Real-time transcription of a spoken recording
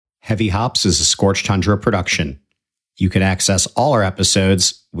Heavy Hops is a Scorched Tundra production. You can access all our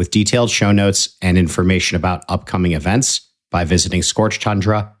episodes with detailed show notes and information about upcoming events by visiting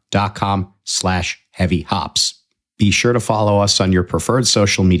scorchtundra.com/heavyhops. Be sure to follow us on your preferred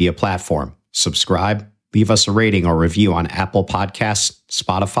social media platform. Subscribe, leave us a rating or review on Apple Podcasts,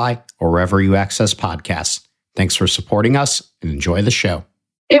 Spotify, or wherever you access podcasts. Thanks for supporting us and enjoy the show.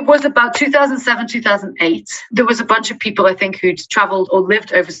 It was about 2007, 2008. There was a bunch of people, I think, who'd traveled or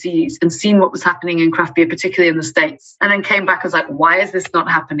lived overseas and seen what was happening in craft beer, particularly in the States, and then came back and was like, why is this not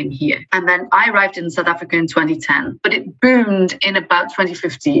happening here? And then I arrived in South Africa in 2010, but it boomed in about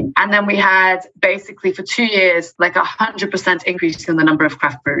 2015. And then we had basically for 2 years, like 100% increase in the number of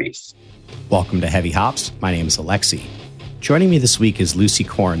craft breweries. Welcome to Heavy Hops. My name is Alexi. Joining me this week is Lucy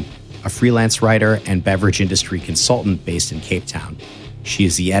Korn, a freelance writer and beverage industry consultant based in Cape Town. She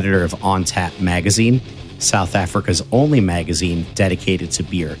is the editor of On Tap magazine, South Africa's only magazine dedicated to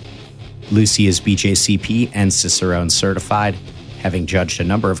beer. Lucy is BJCP and Cicerone certified, having judged a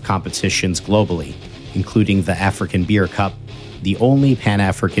number of competitions globally, including the African Beer Cup, the only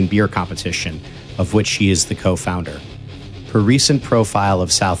Pan-African beer competition of which she is the co-founder. Her recent profile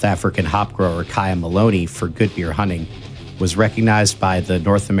of South African hop grower Khaya Maloney for Good Beer Hunting was recognized by the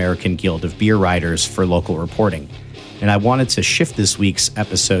North American Guild of Beer Writers for local reporting, and I wanted to shift this week's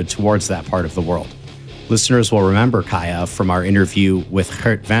episode towards that part of the world. Listeners will remember Khaya from our interview with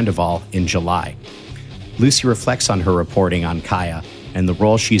Geert van der Wal in July. Lucy reflects on her reporting on Khaya and the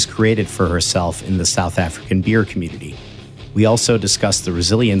role she's created for herself in the South African beer community. We also discuss the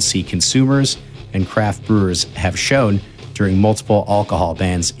resiliency consumers and craft brewers have shown during multiple alcohol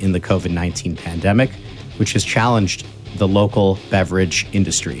bans in the COVID-19 pandemic, which has challenged the local beverage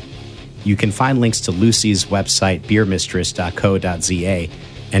industry. You can find links to Lucy's website, beermistress.co.za,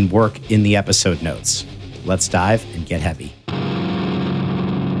 and work in the episode notes. Let's dive and get heavy.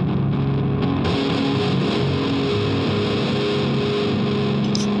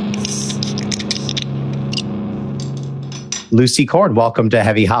 Lucy Korn, welcome to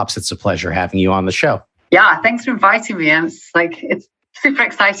Heavy Hops. It's a pleasure having you on the show. Yeah, thanks for inviting me. And it's super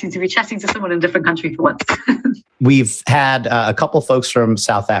exciting to be chatting to someone in a different country for once. We've had a couple folks from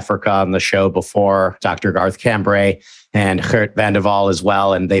South Africa on the show before, Dr. Garth Cambray and Geert van der Wal as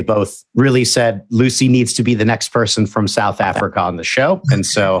well. And they both really said Lucy needs to be the next person from South Africa on the show. And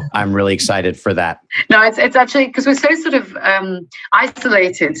so I'm really excited for that. No, it's actually because we're so sort of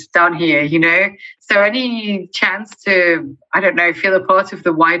isolated down here, you know. So any chance to, I don't know, feel a part of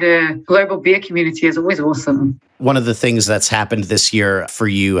the wider global beer community is always awesome. One of the things that's happened this year for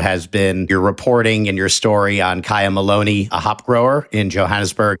you has been your reporting and your story on Khaya Maloney, a hop grower in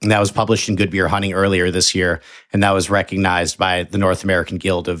Johannesburg. And that was published in Good Beer Hunting earlier this year. And that was recognized by the North American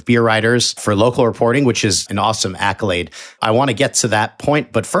Guild of Beer Writers for local reporting, which is an awesome accolade. I want to get to that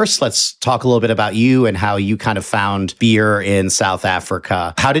point. But first, let's talk a little bit about you and how you kind of found beer in South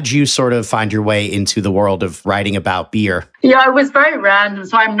Africa. How did you sort of find your way into the world of writing about beer? Yeah, it was very random.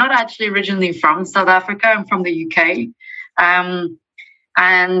 So I'm not actually originally from South Africa. I'm from the UK. I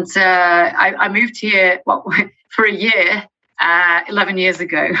moved here for a year 11 years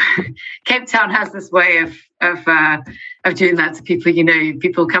ago. Cape Town has this way of doing that to people. You know,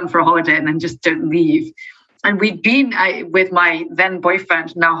 people come for a holiday and then just don't leave. And we'd been with my then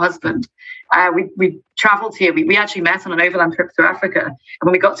boyfriend, now husband. We traveled here. We actually met on an overland trip through Africa. And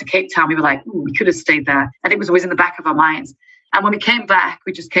when we got to Cape Town, we were like, we could have stayed there. And it was always in the back of our minds. And when we came back,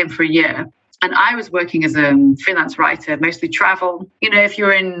 we just came for a year. And I was working as a freelance writer, mostly travel. You know, if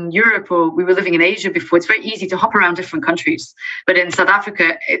you're in Europe or we were living in Asia before, it's very easy to hop around different countries. But in South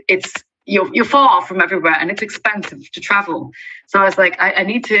Africa, you're far from everywhere and it's expensive to travel. So I was like, I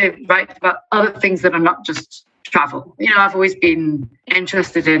need to write about other things that are not just travel. You know, I've always been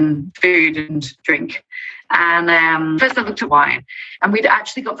interested in food and drink. And first I looked at wine, and we'd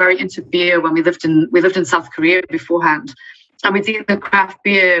actually got very into beer when we lived in South Korea beforehand. And we'd seen the craft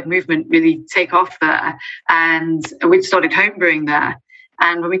beer movement really take off there, and we'd started homebrewing there.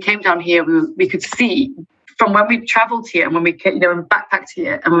 And when we came down here, we could see from when we traveled here and when we came, and backpacked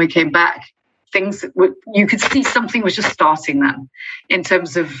here, and when we came back, you could see something was just starting then in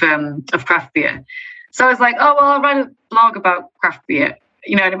terms of craft beer. So I was like, oh, well, I'll write a blog about craft beer,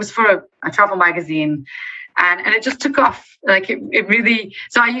 and it was for a travel magazine. And it just took off. Like it really.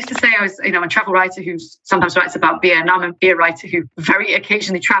 So I used to say I was, a travel writer who sometimes writes about beer. Now I'm a beer writer who very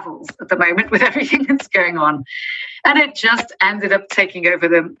occasionally travels at the moment with everything that's going on. And it just ended up taking over.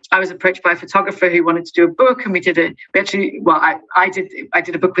 I was approached by a photographer who wanted to do a book, and I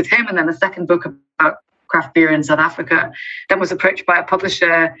did a book with him, and then a second book about craft beer in South Africa. Then was approached by a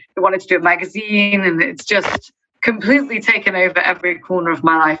publisher who wanted to do a magazine, and it's just completely taken over every corner of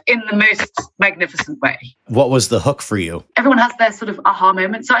my life in the most magnificent way. What was the hook for you? Everyone has their sort of aha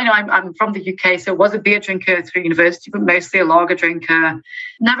moment. So, I'm from the UK, so was a beer drinker through university, but mostly a lager drinker.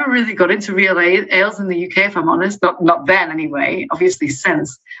 Never really got into real ales in the UK, if I'm honest. Not then anyway, obviously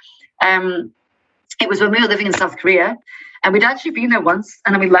since. It was when we were living in South Korea. And we'd actually been there once,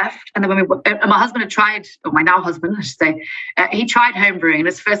 and then we left. And then and my husband had tried, or my now husband, I should say, he tried homebrewing, and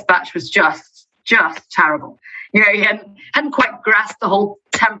his first batch was just terrible. He hadn't quite grasped the whole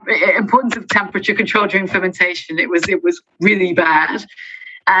importance of temperature control during fermentation. It was really bad,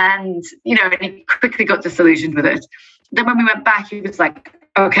 and he quickly got disillusioned with it. Then when we went back, he was like,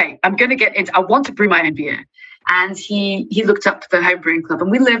 "Okay, I'm going to get into. I want to brew my own beer." And he looked up the home brewing club,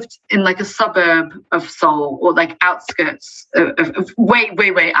 and we lived in like a suburb of Seoul, or like outskirts of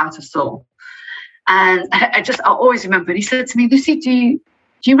way out of Seoul. And I always remember, and he said to me, "Lucy, do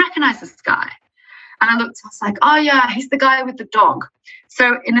you recognize this guy?" And I looked, I was like, "Oh yeah, he's the guy with the dog."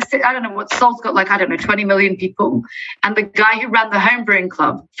 So in a city, I don't know what, Seoul's got 20 million people. And the guy who ran the homebrewing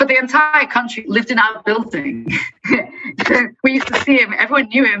club for the entire country lived in our building. So we used to see him, everyone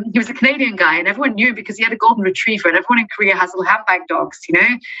knew him. He was a Canadian guy, and everyone knew him because he had a golden retriever, and everyone in Korea has little handbag dogs,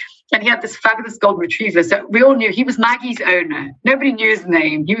 and he had this fabulous golden retriever. So we all knew he was Maggie's owner. Nobody knew his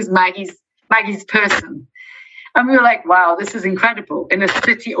name. He was Maggie's person. And we were like, wow, this is incredible. In a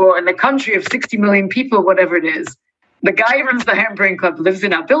city or in a country of 60 million people, whatever it is, the guy who runs the homebrewing club lives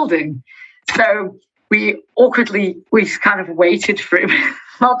in our building. So we kind of waited for him in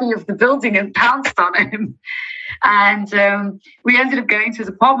the lobby of the building and pounced on him. And we ended up going to his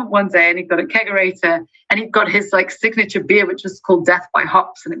apartment one day, and he got a kegerator, and he got his signature beer, which was called Death by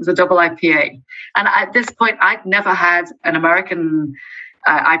Hops, and it was a double IPA. And at this point, I'd never had an American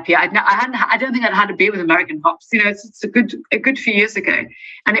IPA. I don't think I'd had a beer with American hops. It's a good few years ago,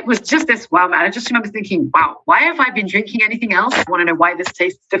 and it was just this wow, man. I just remember thinking, wow, why have I been drinking anything else? I want to know why this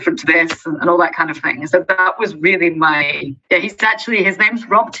tastes different to this, and all that kind of thing. So that was really his name's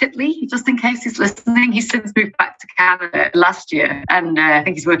Rob Titley, just in case he's listening. He's since moved back to Canada last year, and I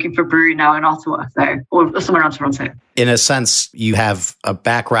think he's working for a brewery now in Ottawa, or somewhere around Toronto. In a sense, you have a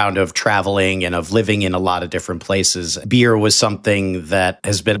background of traveling and of living in a lot of different places. Beer was something that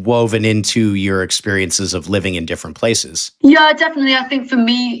has been woven into your experiences of living in different places. Yeah, definitely. I think for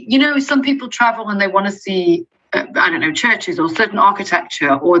me, some people travel and they want to see, churches or certain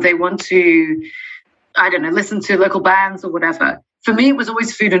architecture, or they want to, listen to local bands or whatever. For me, it was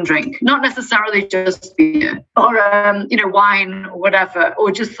always food and drink, not necessarily just beer or, wine or whatever,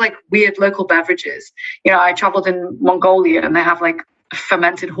 or just weird local beverages. I traveled in Mongolia, and they have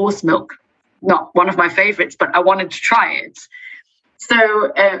fermented horse milk. Not one of my favorites, but I wanted to try it.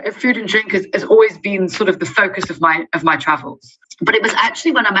 So food and drink has always been sort of the focus of my travels. But it was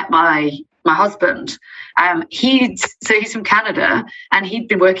actually when I met my husband. He's from Canada, and he'd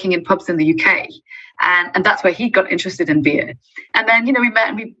been working in pubs in the UK. And that's where he got interested in beer. And then, we met,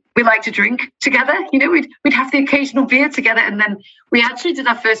 and we liked to drink together. We'd have the occasional beer together. And then we actually did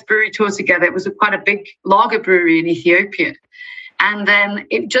our first brewery tour together. It was quite a big lager brewery in Ethiopia. And then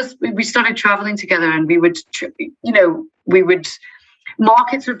we started traveling together, and we would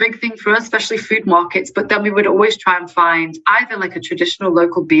markets were a big thing for us, especially food markets. But then we would always try and find either a traditional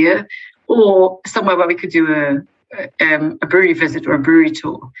local beer, or somewhere where we could do a brewery visit or a brewery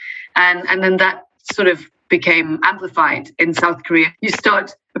tour. And then that sort of became amplified in South Korea. You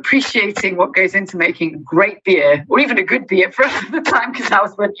start appreciating what goes into making great beer, or even a good beer for us at the time, because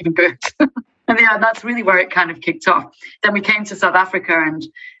ours weren't even good. And that's really where it kind of kicked off. Then we came to South Africa, and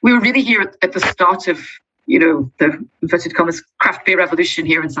we were really here at the start of, the inverted commas craft beer revolution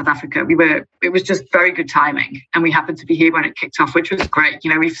here in South Africa. It was just very good timing, and we happened to be here when it kicked off, which was great.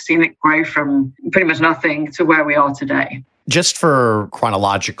 We've seen it grow from pretty much nothing to where we are today. Just for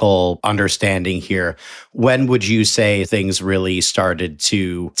chronological understanding here, when would you say things really started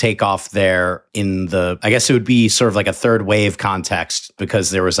to take off there I guess it would be sort of like a third wave context, because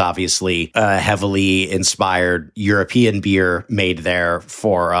there was obviously a heavily inspired European beer made there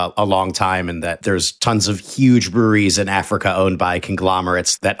for a long time, and that there's tons of huge breweries in Africa owned by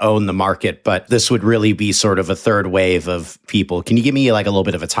conglomerates that own the market. But this would really be sort of a third wave of people. Can you give me a little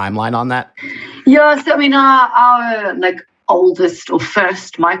bit of a timeline on that? Yeah, so our oldest or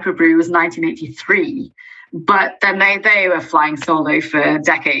first microbrew was 1983, but then they were flying solo for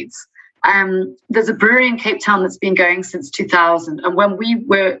decades. There's a brewery in Cape Town that's been going since 2000, and when we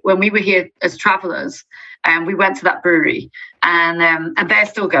were here as travelers, we went to that brewery, and they're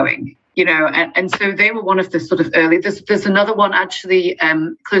still going. and so they were one of the sort of early. There's another one actually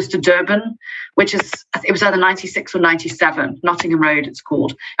close to Durban, which it was either 96 or 97, Nottingham Road it's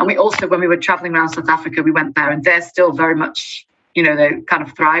called. And we also, when we were traveling around South Africa, we went there, and they're still very much, they're kind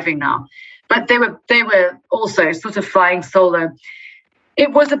of thriving now. But they were also sort of flying solo.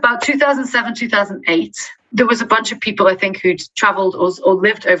 It was about 2007, 2008. There was a bunch of people, I think, who'd traveled or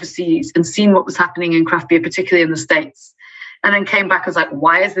lived overseas and seen what was happening in craft beer, particularly in the States. And then came back, I was like,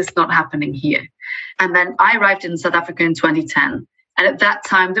 why is this not happening here? And then I arrived in South Africa in 2010. And at that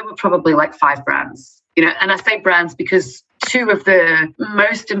time, there were probably like 5 brands, and I say brands because 2 of the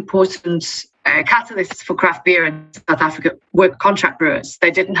most important catalysts for craft beer in South Africa were contract brewers. They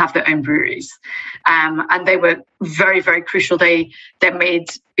didn't have their own breweries. And they were very, very crucial. They made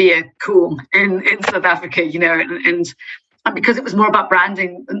beer cool in South Africa, and because it was more about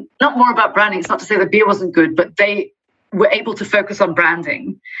branding, not more about branding. It's not to say the beer wasn't good, but they were able to focus on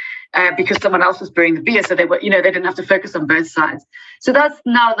branding because someone else was brewing the beer. So they were, they didn't have to focus on both sides. So that's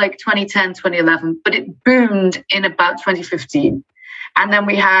now like 2010, 2011, but it boomed in about 2015. And then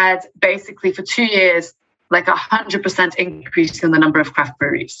we had basically for 2 years, like 100% increase in the number of craft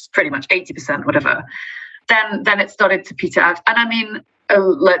breweries, pretty much 80%, whatever. Then it started to peter out. And I mean,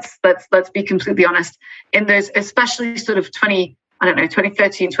 let's be completely honest, in those, especially sort of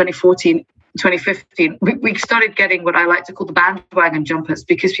 2013, 2014, 2015, we started getting what I like to call the bandwagon jumpers,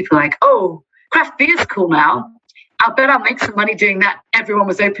 because people are like, oh, craft beer's cool now. I'll bet I'll make some money doing that. Everyone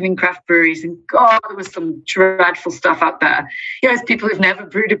was opening craft breweries, and God, there was some dreadful stuff out there. There's people who've never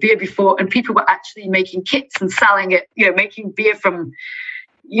brewed a beer before, and people were actually making kits and selling it, making beer from,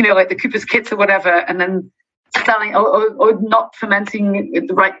 like the Cooper's kits or whatever, and then selling or not fermenting at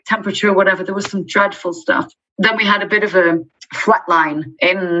the right temperature or whatever. There was some dreadful stuff. Then we had a bit of a flatline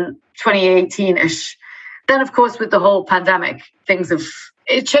in 2018-ish. Then, of course, with the whole pandemic,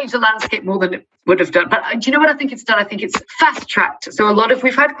 it changed the landscape more than it would have done. But do you know what I think it's done? I think it's fast-tracked. So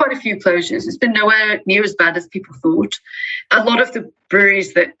we've had quite a few closures. It's been nowhere near as bad as people thought. A lot of the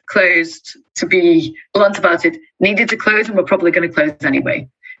breweries that closed, to be blunt about it, needed to close and were probably going to close anyway.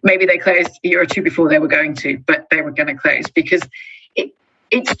 Maybe they closed a year or 2 before they were going to, but they were going to close because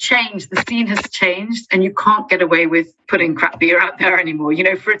it's changed. The scene has changed, and you can't get away with putting craft beer out there anymore.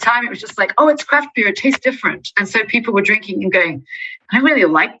 For a time, it was just like, oh, it's craft beer. It tastes different. And so people were drinking and going, I don't really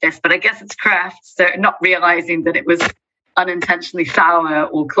like this, but I guess it's craft. So not realizing that it was unintentionally sour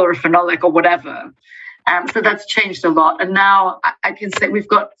or chlorophenolic or whatever. So that's changed a lot. And now I can say we've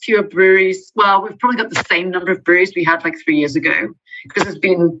got fewer breweries. Well, we've probably got the same number of breweries we had like 3 years ago, because there's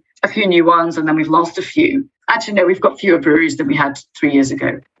been a few new ones and then we've lost a few. Actually, no, we've got fewer breweries than we had 3 years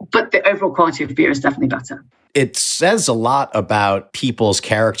ago. But the overall quality of beer is definitely better. It says a lot about people's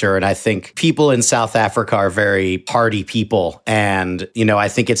character. And I think people in South Africa are very party people. And, I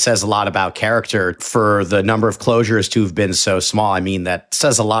think it says a lot about character for the number of closures to have been so small. I mean, that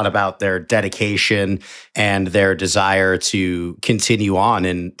says a lot about their dedication and their desire to continue on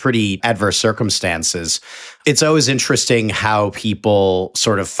in pretty adverse circumstances. It's always interesting how people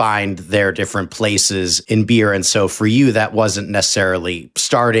sort of find their different places in beer. And so for you, that wasn't necessarily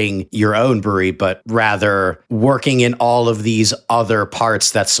starting your own brewery, but rather working in all of these other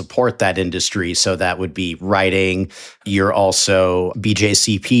parts that support that industry. So that would be writing. You're also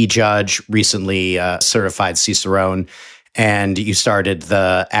BJCP judge, recently certified Cicerone. And you started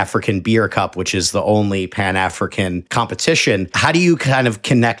the African Beer Cup, which is the only Pan-African competition. How do you kind of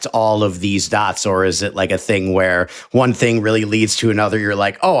connect all of these dots? Or is it like a thing where one thing really leads to another? You're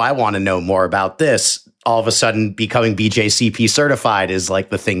like, oh, I want to know more about this. All of a sudden, becoming BJCP certified is like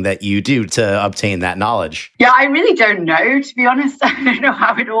the thing that you do to obtain that knowledge. Yeah, I really don't know, to be honest. I don't know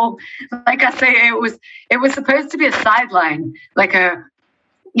how it all, like I say, it was supposed to be a sideline, like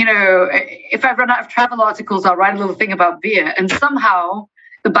if I run out of travel articles, I'll write a little thing about beer. And somehow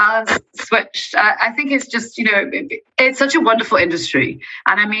the balance switched. I think it's just, it's such a wonderful industry.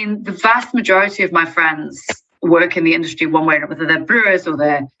 And I mean, the vast majority of my friends work in the industry one way or another, whether they're brewers or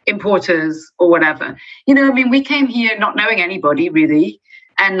they're importers or whatever. We came here not knowing anybody really,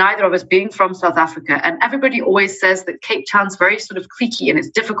 and neither of us being from South Africa. And everybody always says that Cape Town's very sort of cliquey and it's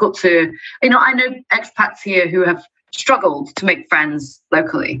difficult to, I know expats here who have struggled to make friends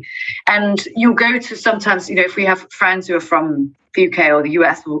locally. And you'll go to sometimes, if we have friends who are from the UK or the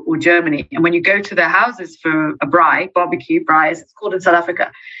US or Germany, and when you go to their houses for a barbecue, braai as it's called in South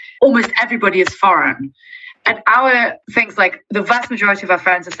Africa, almost everybody is foreign. And our things, like the vast majority of our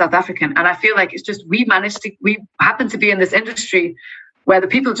friends are South African. And I feel like it's just, we happen to be in this industry where the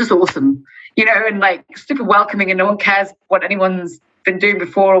people are just awesome, and like super welcoming, and no one cares what anyone's been doing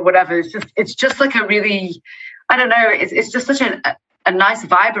before or whatever. It's just like a really, I don't know, it's just such a nice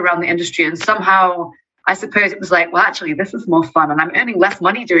vibe around the industry. And somehow, I suppose it was like, well, actually, this is more fun and I'm earning less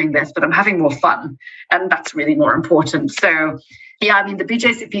money doing this, but I'm having more fun. And that's really more important. So yeah, I mean, the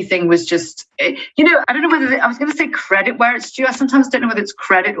BJCP thing was just, I don't know whether I was going to say credit where it's due. I sometimes don't know whether it's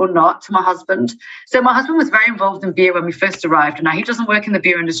credit or not to my husband. So my husband was very involved in beer when we first arrived. And now he doesn't work in the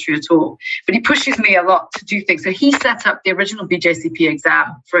beer industry at all, but he pushes me a lot to do things. So he set up the original BJCP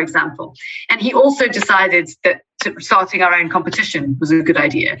exam, for example. And he also decided that starting our own competition was a good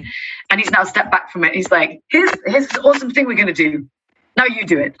idea. And he's now stepped back from it. He's like, here's this awesome thing we're going to do. No, you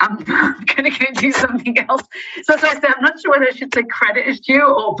do it. I'm going to go do something else. So as I said, I'm not sure whether I should say credit is due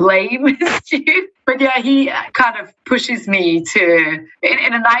or blame is due. But yeah, he kind of pushes me to,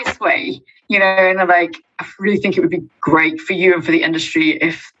 in a nice way, and like, I really think it would be great for you and for the industry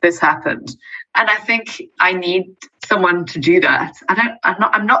if this happened. And I think I need someone to do that.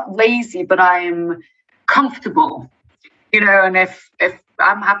 I'm not lazy, but I'm comfortable, and if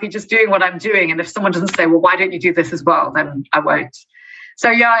I'm happy just doing what I'm doing. And if someone doesn't say, well, why don't you do this as well? Then I won't. So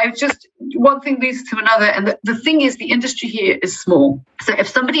yeah, it's just one thing leads to another. And the thing is, the industry here is small. So if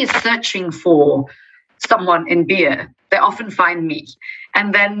somebody is searching for someone in beer, they often find me.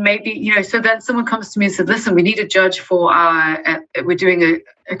 And then maybe, so then someone comes to me and said, listen, we need a judge for we're doing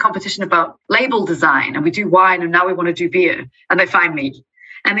a competition about label design and we do wine and now we want to do beer. And they find me.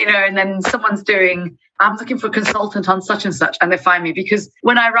 And, and then someone's I'm looking for a consultant on such and such, and they find me. Because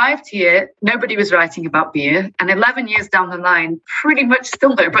when I arrived here, nobody was writing about beer. And 11 years down the line, pretty much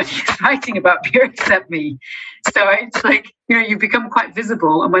still nobody is writing about beer except me. So it's like, you become quite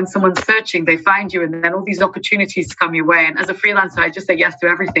visible. And when someone's searching, they find you. And then all these opportunities come your way. And as a freelancer, I just say yes to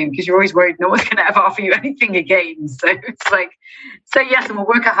everything because you're always worried no one's going to ever offer you anything again. So it's like, say yes, and we'll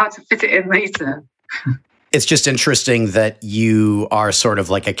work out how to fit it in later. It's just interesting that you are sort of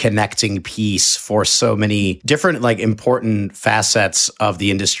like a connecting piece for so many different, like, important facets of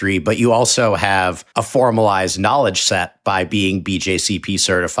the industry, but you also have a formalized knowledge set by being BJCP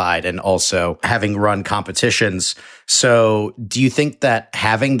certified and also having run competitions. So do you think that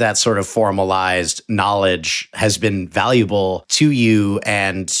having that sort of formalized knowledge has been valuable to you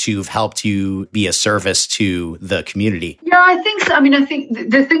and to have helped you be a service to the community? Yeah, I think so. I mean, I think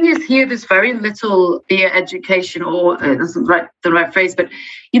the thing is here, there's very little beer education, or that's not the right phrase, but,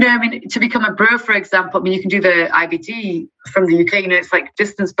 to become a brewer, for example, you can do the IBD from the UK, it's like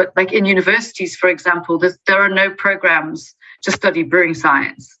distance, but like in universities, for example, there are no programs to study brewing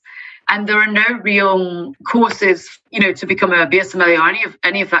science. And there are no real courses, to become a beer sommelier or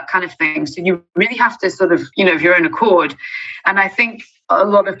any of that kind of thing. So you really have to sort of, of your own accord. And I think a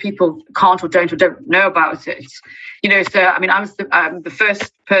lot of people can't or don't know about it. So I mean, I was the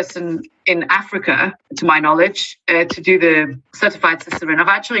first person in Africa, to my knowledge, to do the certified Cicerone. I've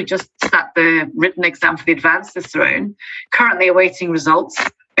actually just sat the written exam for the advanced Cicerone, currently awaiting results.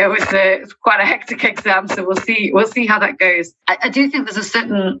 It was quite a hectic exam, so we'll see how that goes. I do think there's a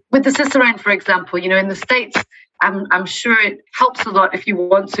certain, with the Cicerone, for example, in the States, I'm sure it helps a lot if you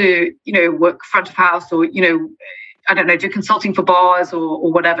want to, work front of house or, I don't know, do consulting for bars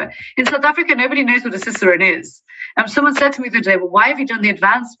or whatever. In South Africa, nobody knows what a Cicerone is. Someone said to me the other day, well, why have you done the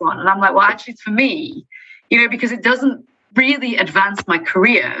advanced one? And I'm like, well, actually, it's for me, because it doesn't really advance my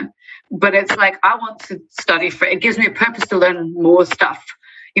career, but it's like, I want to study for it. It gives me a purpose to learn more stuff.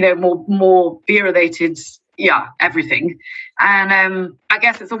 More beer related, everything. And I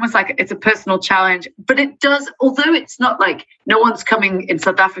guess it's almost like it's a personal challenge, but it does, although it's not like no one's coming in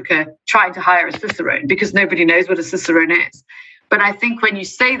South Africa trying to hire a Cicerone because nobody knows what a Cicerone is. But I think when you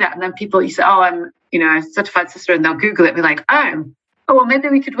say that and then you say, oh, I'm, a certified Cicerone, they'll Google it and be like, oh, well, maybe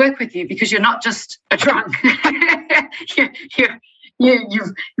we could work with you because you're not just a drunk.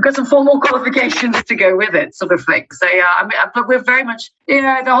 You've got some formal qualifications to go with it, sort of thing. So yeah, but we're very much,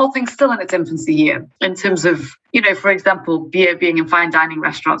 the whole thing's still in its infancy here in terms of, for example, beer being in fine dining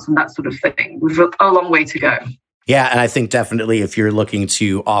restaurants and that sort of thing. We've got a long way to go. Yeah, and I think definitely if you're looking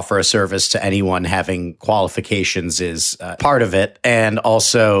to offer a service to anyone, having qualifications is part of it. And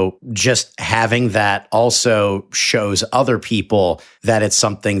also just having that also shows other people that it's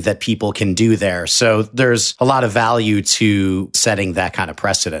something that people can do there. So there's a lot of value to setting that kind of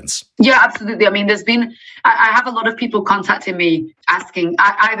precedence. Yeah, absolutely. I mean, I have a lot of people contacting me asking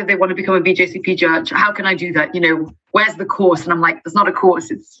either they want to become a BJCP judge. How can I do that? Where's the course? And I'm like, there's not a course.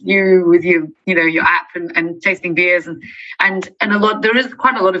 It's you with your app and tasting beers and there is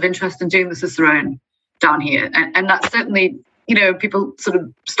quite a lot of interest in doing the Cicerone down here. And that's certainly, people sort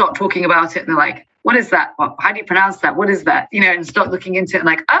of start talking about it and they're like, what is that? How do you pronounce that? What is that? And start looking into it and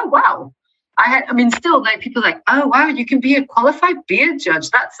like, oh, wow. Still like people are like, oh, wow, you can be a qualified beer judge.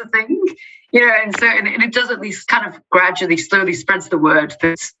 That's the thing. And it does at least kind of gradually, slowly spreads the word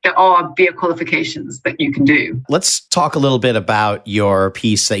that there are beer qualifications that you can do. Let's talk a little bit about your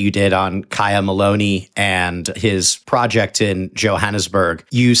piece that you did on Kaya Maloney and his project in Johannesburg.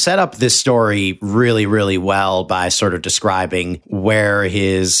 You set up this story really, really well by sort of describing where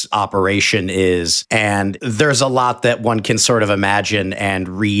his operation is. And there's a lot that one can sort of imagine and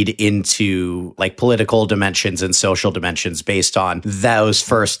read into, like political dimensions and social dimensions based on those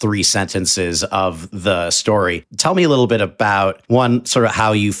first 3 sentences of the story. Tell me a little bit about, one, sort of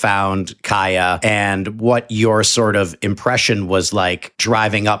how you found Kaya and what your sort of impression was like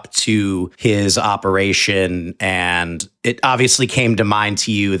driving up to his operation. And it obviously came to mind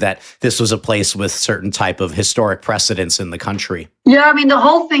to you that this was a place with certain type of historic precedence in the country. Yeah, I mean, the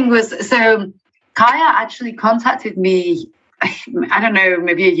whole thing was, so Kaya actually contacted me, I don't know,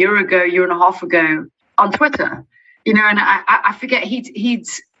 maybe a year and a half ago on Twitter, and I forget,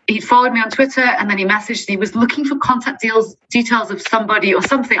 he'd followed me on Twitter, and then he messaged. He was looking for contact details of somebody or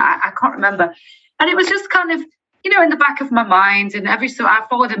something. I can't remember. And it was just kind of, in the back of my mind. And so I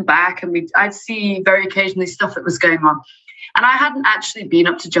followed him back, and I'd see very occasionally stuff that was going on. And I hadn't actually been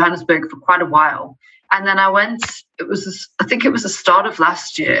up to Johannesburg for quite a while. And then I went. I think it was the start of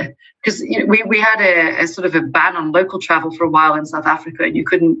last year, because we had a sort of a ban on local travel for a while in South Africa, and you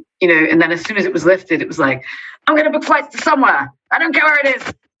couldn't, And then as soon as it was lifted, it was like, I'm going to book flights to somewhere. I don't care where it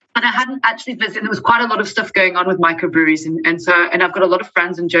is. And I hadn't actually visited. There was quite a lot of stuff going on with microbreweries. And I've got a lot of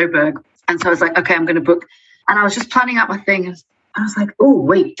friends in Joburg. And so I was like, okay, I'm going to book. And I was just planning out my thing. And I was like, oh,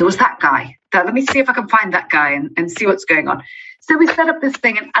 wait, there was that guy. Let me see if I can find that guy and see what's going on. So we set up this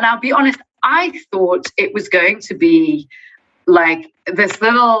thing. And I'll be honest, I thought it was going to be like this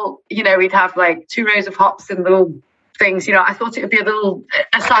little, we'd have like 2 rows of hops and little things. I thought it would be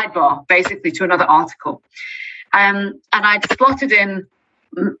a sidebar, basically, to another article. And I'd slotted in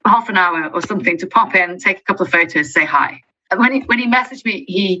half an hour or something to pop in, take a couple of photos, say hi. And when he messaged me,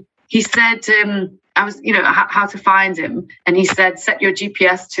 he said I was how to find him, and he said set your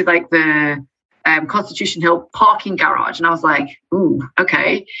GPS to like the Constitution Hill parking garage, and I was like, ooh,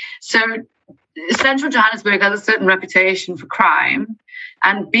 okay. So central Johannesburg has a certain reputation for crime,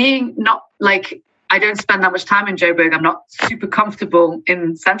 and being not like, I don't spend that much time in Joburg. I'm not super comfortable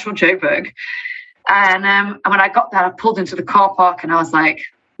in central Joburg. And when I got there, I pulled into the car park, and I was like,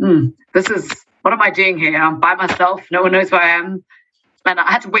 what am I doing here? I'm by myself. No one knows where I am. And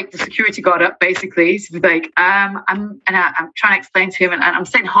I had to wake the security guard up, basically. So like, I'm trying to explain to him, and I'm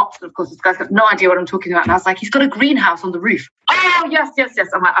saying hops, and of course, this guy's got no idea what I'm talking about. And I was like, he's got a greenhouse on the roof. Oh, yes.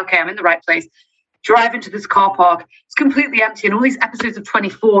 I'm like, okay, I'm in the right place. Drive into this car park. It's completely empty. And all these episodes of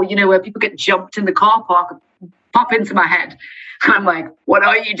 24, where people get jumped in the car park, pop into my head. And I'm like, what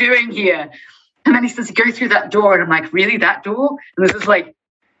are you doing here? And then he says, go through that door. And I'm like, really, that door? And this is like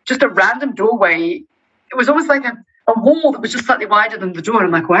just a random doorway. It was almost like a wall that was just slightly wider than the door. And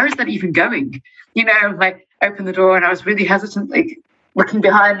I'm like, where is that even going? Like open the door, and I was really hesitant, like looking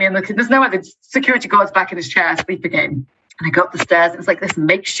behind me and looking. There's no other security guard's back in his chair, asleep again. And I go up the stairs, and it's like this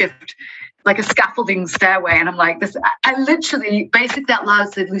makeshift, like a scaffolding stairway. And I'm like, this. I literally, basically out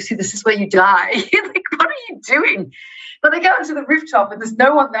loud said, Lucy, this is where you die. Like, what are you doing? But I go onto the rooftop, and there's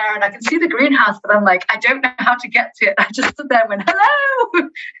no one there, and I can see the greenhouse, but I'm like, I don't know how to get to it. I just stood there and went, hello,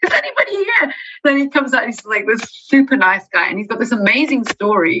 is anybody here? Then he comes out, and he's like this super nice guy, and he's got this amazing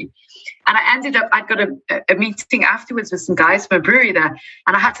story. And I'd got a meeting afterwards with some guys from a brewery there,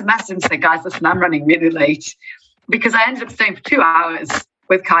 and I had to message him and say, guys, listen, I'm running really late, because I ended up staying for 2 hours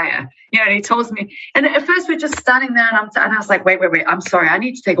with Kaya, and he told me, and at first we're just standing there, and I was like, wait, I'm sorry, I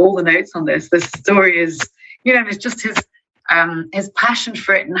need to take all the notes on this. This story is, it's just his passion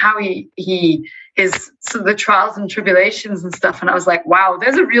for it, and how his sort of the trials and tribulations and stuff. And I was like, wow,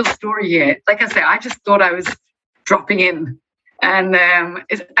 there's a real story here. Like I say, I just thought I was dropping in, and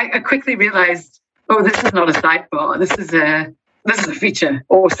I quickly realized, oh, this is not a sidebar. This is a feature,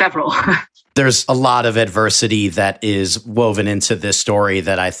 or several. There's a lot of adversity that is woven into this story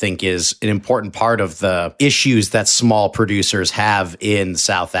that I think is an important part of the issues that small producers have in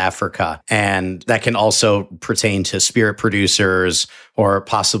South Africa. And that can also pertain to spirit producers or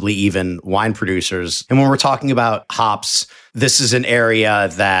possibly even wine producers. And when we're talking about hops, this is an area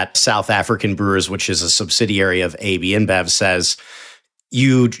that South African Brewers, which is a subsidiary of AB InBev, says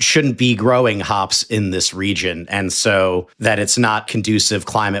you shouldn't be growing hops in this region. And so that it's not conducive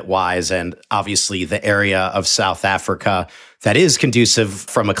climate-wise. And obviously the area of South Africa that is conducive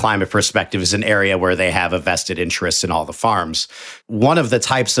from a climate perspective is an area where they have a vested interest in all the farms. One of the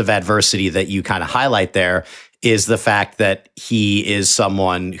types of adversity that you kind of highlight there is the fact that he is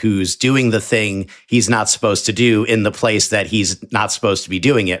someone who's doing the thing he's not supposed to do in the place that he's not supposed to be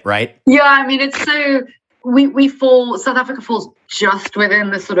doing it, right? Yeah, I mean, it's so, South Africa falls just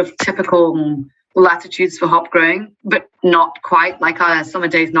within the sort of typical latitudes for hop growing, but not quite, like our summer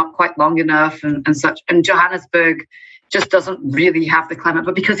days, not quite long enough and such. And Johannesburg just doesn't really have the climate,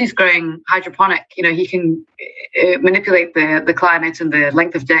 but because he's growing hydroponic, he can manipulate the climate and the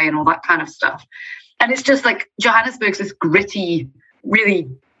length of day and all that kind of stuff. And it's just like Johannesburg's this gritty, really,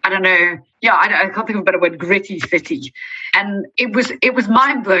 I don't know. Yeah, I can't think of a better word, gritty city. And it was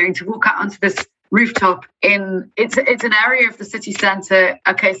mind-blowing to walk out onto this rooftop it's an area of the city centre.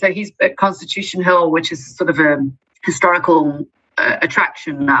 Okay, so he's at Constitution Hill, which is sort of a historical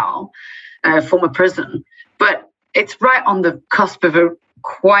attraction now, former prison. But it's right on the cusp of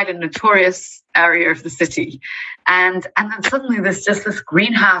quite a notorious area of the city. And then suddenly there's just this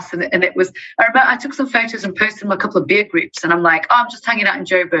greenhouse, and it was, I remember I took some photos and posted them in a couple of beer groups, and I'm like, I'm just hanging out in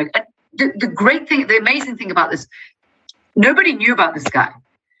Joburg. And the amazing thing about this, nobody knew about this guy.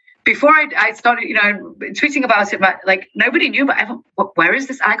 Before I started, tweeting about it, like nobody knew about it. Where is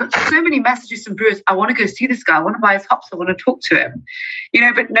this? And I got so many messages from brewers. I want to go see this guy. I want to buy his hops. I want to talk to him.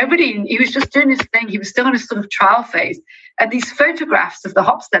 But he was just doing his thing. He was still in his sort of trial phase. And these photographs of the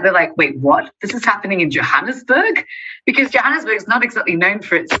hops there, they're like, wait, what? This is happening in Johannesburg? Because Johannesburg is not exactly known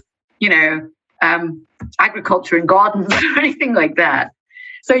for its, agriculture and gardens or anything like that.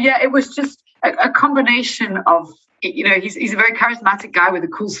 So yeah, it was just a combination of, he's a very charismatic guy with a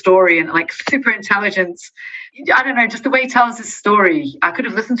cool story and like super intelligence. I don't know, just the way he tells his story. I could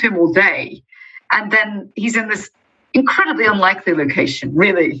have listened to him all day. And then he's in this incredibly unlikely location,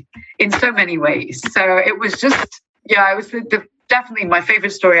 really, in so many ways. So it was just, it was definitely my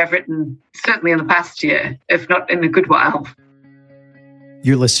favorite story I've written, certainly in the past year, if not in a good while.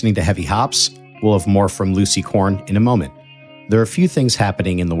 You're listening to Heavy Hops. We'll have more from Lucy Korn in a moment. There are a few things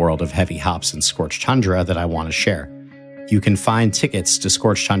happening in the world of Heavy Hops and Scorched Tundra that I want to share. You can find tickets to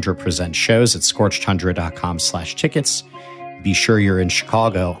Scorched Tundra Presents shows at scorchedtundra.com/tickets. Be sure you're in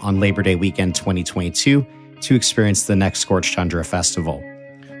Chicago on Labor Day weekend 2022 to experience the next Scorched Tundra Festival.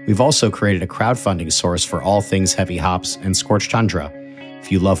 We've also created a crowdfunding source for all things Heavy Hops and Scorched Tundra.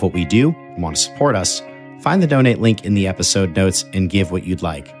 If you love what we do and want to support us, find the donate link in the episode notes and give what you'd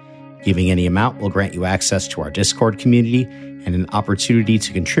like. Giving any amount will grant you access to our Discord community and an opportunity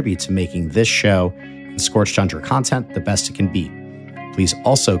to contribute to making this show and Scorched Tundra content the best it can be. Please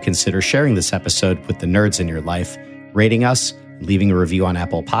also consider sharing this episode with the nerds in your life, rating us, and leaving a review on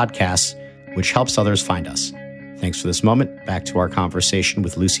Apple Podcasts, which helps others find us. Thanks for this moment. Back to our conversation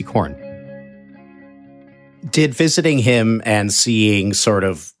with Lucy Korn. Did visiting him and seeing sort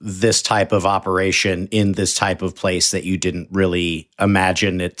of this type of operation in this type of place that you didn't really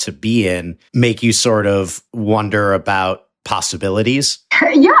imagine it to be in make you sort of wonder about possibilities?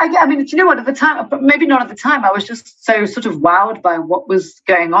 Yeah, I mean, you know what, at the time, but maybe not at the time, I was just so sort of wowed by what was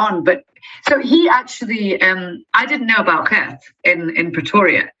going on. But so he actually, I didn't know about Kurt in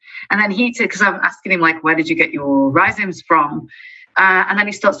Pretoria. And then because I'm asking him, like, where did you get your rhizomes from? And then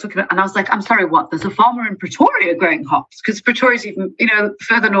he starts talking about, and I was like, I'm sorry, what? There's a farmer in Pretoria growing hops? Because Pretoria's even,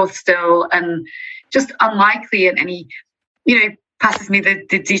 further north still and just unlikely. And he, passes me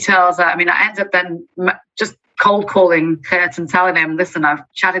the details. I mean, I end up then just cold calling Kurt and telling him, listen, I've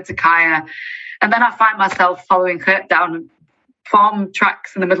chatted to Kaya. And then I find myself following Kurt down farm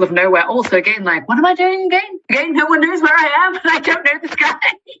tracks in the middle of nowhere. Also, again, like, what am I doing again? Again, no one knows where I am, and I don't know this guy.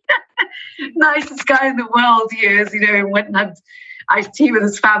 Nicest guy in the world. He is, went and had iced tea with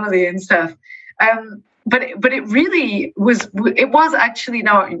his family and stuff. But it really was. It was actually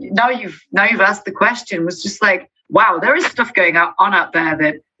now you've asked the question. Was just like, wow, there is stuff going on out there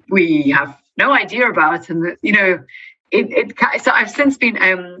that we have no idea about, and that So I've since been.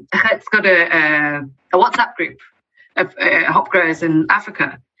 It's got a WhatsApp group of hop growers in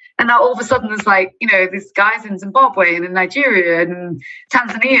Africa. And now all of a sudden there's like, these guys in Zimbabwe and in Nigeria and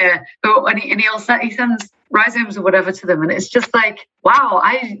Tanzania, and he sends rhizomes or whatever to them. And it's just like, wow,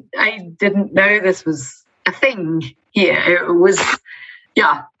 I didn't know this was a thing here. It was,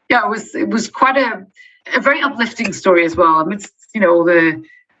 it was quite a very uplifting story as well. Amidst, all the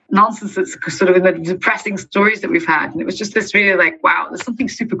nonsense that's sort of in the depressing stories that we've had. And it was just this really like, wow, there's something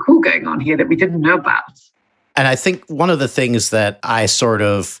super cool going on here that we didn't know about. And I think one of the things that I sort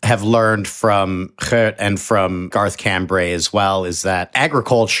of have learned from Gert and from Garth Cambray as well is that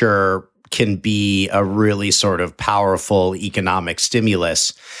agriculture can be a really sort of powerful economic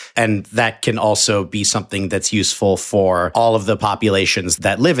stimulus. And that can also be something that's useful for all of the populations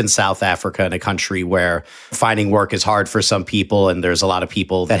that live in South Africa, in a country where finding work is hard for some people. And there's a lot of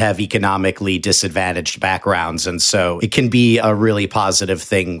people that have economically disadvantaged backgrounds. And so it can be a really positive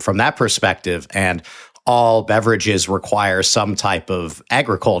thing from that perspective. And all beverages require some type of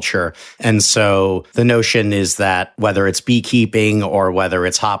agriculture. And so the notion is that whether it's beekeeping or whether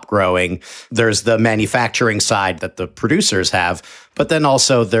it's hop growing, there's the manufacturing side that the producers have, but then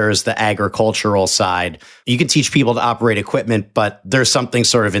also there's the agricultural side. You can teach people to operate equipment, but there's something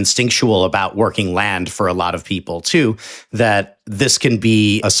sort of instinctual about working land for a lot of people too, that this can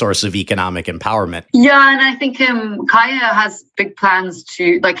be a source of economic empowerment. Yeah, and I think Khaya has big plans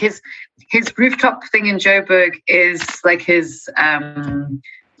to, like, his rooftop thing in Joburg is like his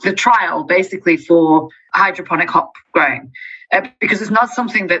the trial basically for hydroponic hop growing, because it's not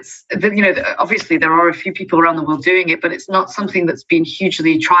something that's, you know, obviously there are a few people around the world doing it, but it's not something that's been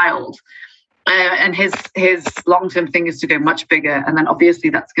hugely trialed. And his long-term thing is to go much bigger, and then obviously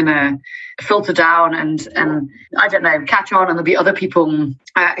that's going to filter down and I don't know, catch on, and there'll be other people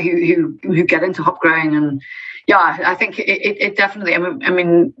who get into hop growing. And yeah, I think it definitely. I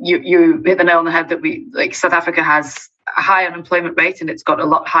mean, you hit the nail on the head that South Africa has a high unemployment rate, and it's got a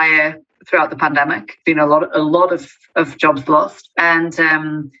lot higher throughout the pandemic. Been a lot of jobs lost, and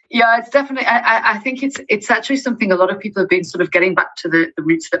yeah, it's definitely. I think it's actually something a lot of people have been sort of getting back to the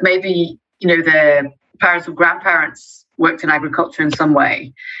roots that maybe, you know, their parents or grandparents worked in agriculture in some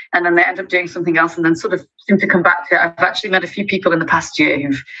way, and then they end up doing something else, and then sort of seem to come back to it. I've actually met a few people in the past year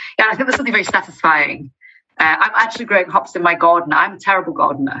I think there's something very satisfying. I'm actually growing hops in my garden. I'm a terrible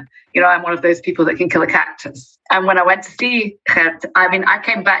gardener. You know, I'm one of those people that can kill a cactus. And when I went to see Gert, I mean, I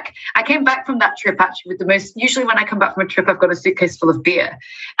came back from that trip actually with usually when I come back from a trip, I've got a suitcase full of beer.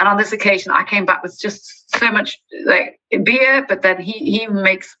 And on this occasion, I came back with just so much like beer, but then he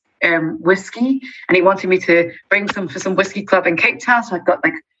makes whiskey, and he wanted me to bring some for some whiskey club in Cape Town. So I've got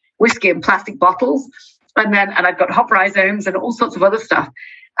like whiskey in plastic bottles, and I've got hop rhizomes and all sorts of other stuff.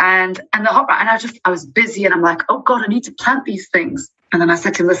 And the hop, and I was busy, and I'm like, oh God, I need to plant these things. And then I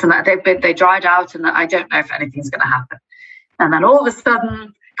said to him, listen, they dried out, and I don't know if anything's going to happen. And then all of a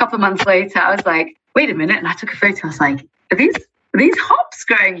sudden, a couple of months later, I was like, wait a minute. And I took a photo. I was like, are these hops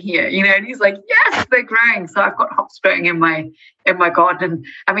growing here? You know, and he's like, yes, they're growing. So I've got hops growing in my garden.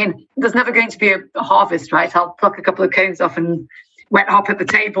 I mean, there's never going to be a harvest, right? I'll pluck a couple of cones off and wet hop at the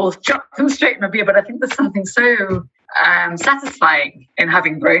table, chuck them straight in my beer. But I think there's something so satisfying in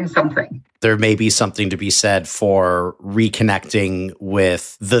having grown something. There may be something to be said for reconnecting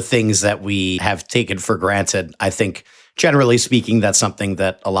with the things that we have taken for granted. I think, generally speaking, that's something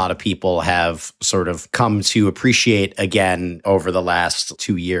that a lot of people have sort of come to appreciate again over the last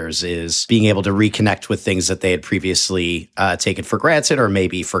 2 years, is being able to reconnect with things that they had previously taken for granted or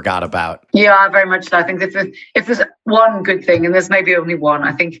maybe forgot about. Yeah, very much so. I think if there's one good thing, and there's maybe only one,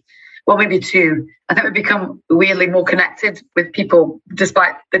 I think, well, maybe two, I think we've become weirdly more connected with people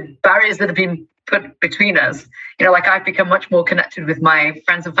despite the barriers that have been put between us. You know, like I've become much more connected with my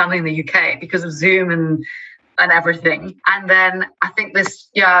friends and family in the UK because of Zoom and everything. And then I think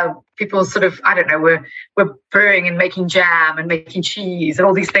people sort of, I don't know, we're brewing and making jam and making cheese and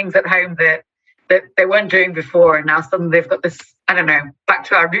all these things at home that they weren't doing before. And now suddenly they've got this, I don't know, back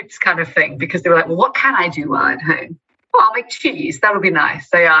to our roots kind of thing, because they were like, well, what can I do while I'm at home? Well, I'll make cheese. That would be nice.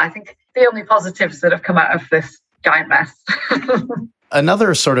 So yeah, I think the only positives that have come out of this giant mess.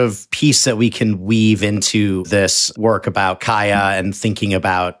 Another sort of piece that we can weave into this work about Khaya and thinking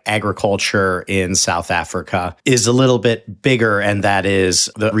about agriculture in South Africa is a little bit bigger, and that is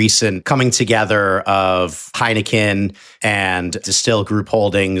the recent coming together of Heineken and Distill Group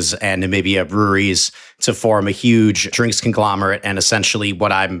Holdings and Namibia Breweries to form a huge drinks conglomerate. And essentially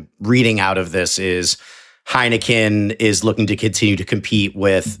what I'm reading out of this is Heineken is looking to continue to compete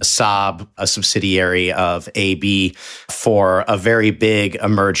with Saab, a subsidiary of AB, for a very big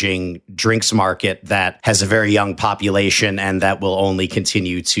emerging drinks market that has a very young population and that will only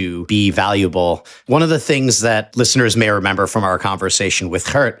continue to be valuable. One of the things that listeners may remember from our conversation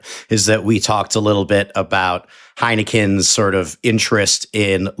with Gert is that we talked a little bit about Heineken's sort of interest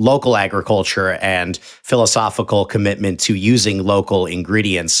in local agriculture and philosophical commitment to using local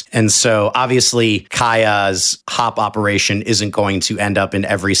ingredients. And so obviously Khaya's hop operation isn't going to end up in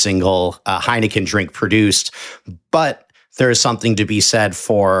every single Heineken drink produced, but there is something to be said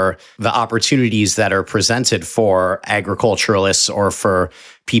for the opportunities that are presented for agriculturalists or for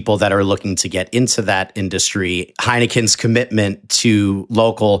people that are looking to get into that industry, Heineken's commitment to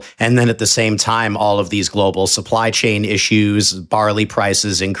local, and then at the same time, all of these global supply chain issues, barley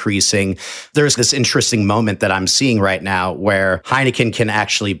prices increasing. There's this interesting moment that I'm seeing right now where Heineken can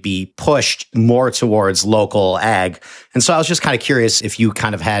actually be pushed more towards local ag. And so I was just kind of curious if you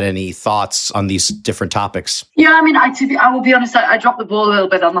kind of had any thoughts on these different topics. Yeah, I mean, I will be honest, I dropped the ball a little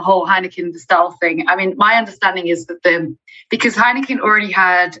bit on the whole Heineken Distell thing. I mean, my understanding is that because Heineken already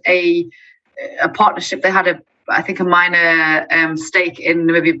had a partnership, they had I think a minor stake in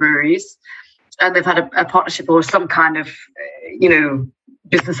Namibia Breweries, and they've had a partnership or some kind of,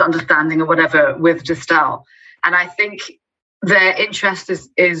 business understanding or whatever with Distell. And I think their interest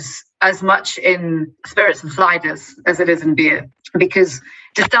is as much in spirits and ciders as it is in beer, because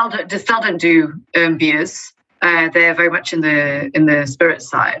Distell don't do beers. They're very much in the spirit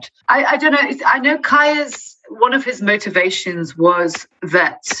side. I don't know. I know Kaya's, one of his motivations was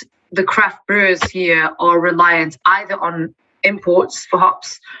that the craft brewers here are reliant either on imports for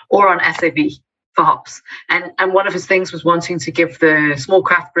hops or on SAB for hops. And one of his things was wanting to give the small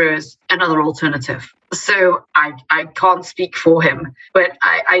craft brewers another alternative. So I can't speak for him, but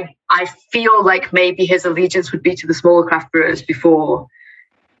I feel like maybe his allegiance would be to the smaller craft brewers before,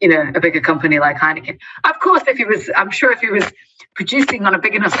 a bigger company like Heineken. Of course, I'm sure if he was producing on a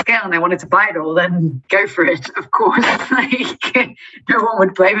big enough scale and they wanted to buy it all, then go for it. Of course, no one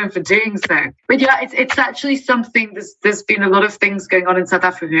would blame him for doing so. But yeah, it's actually something. There's been a lot of things going on in South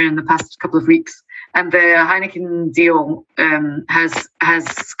Africa in the past couple of weeks, and the Heineken deal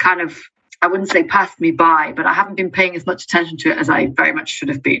has kind of, I wouldn't say passed me by, but I haven't been paying as much attention to it as I very much should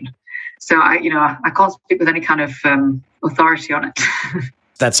have been. So I can't speak with any kind of authority on it.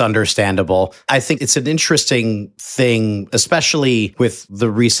 That's understandable. I think it's an interesting thing, especially with the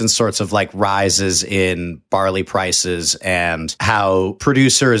recent sorts of rises in barley prices and how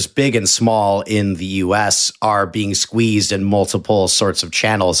producers, big and small in the US, are being squeezed in multiple sorts of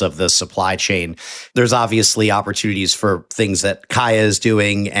channels of the supply chain. There's obviously opportunities for things that Kaya is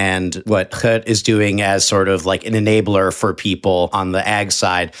doing and what Hut is doing as sort of an enabler for people on the ag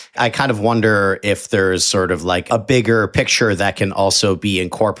side. I kind of wonder if there's sort of a bigger picture that can also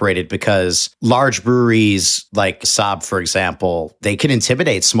be incorporated, because large breweries like Saab, for example, they can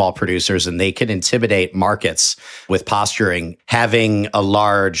intimidate small producers and they can intimidate markets with posturing. Having a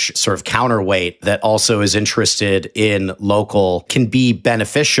large sort of counterweight that also is interested in local can be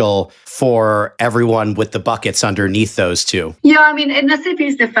beneficial for everyone with the buckets underneath those two. Yeah, I mean, in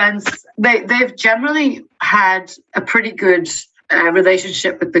SAB's defense, they've generally had a pretty good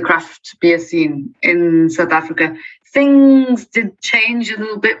relationship with the craft beer scene in South Africa. Things did change a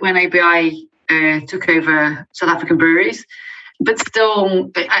little bit when ABI took over South African breweries, but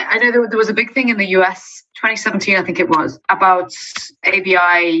still, I know there was a big thing in the US, 2017, I think it was, about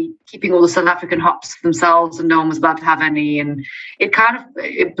ABI keeping all the South African hops for themselves, and no one was allowed to have any, and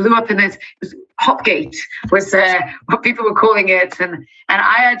it blew up in this. Hopgate was what people were calling it, and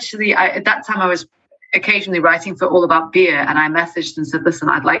I at that time I was occasionally writing for All About Beer, and I messaged and said, listen,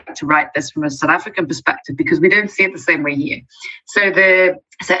 I'd like to write this from a South African perspective because we don't see it the same way here. So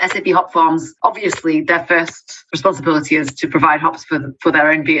SAB Hop Farms, obviously their first responsibility is to provide hops for their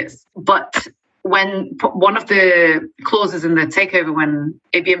own beers. But when one of the clauses in the takeover when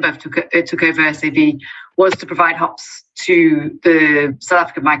AB InBev took over SAB was to provide hops to the South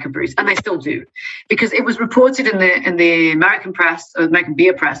African microbreweries, and they still do, because it was reported in the American press, or American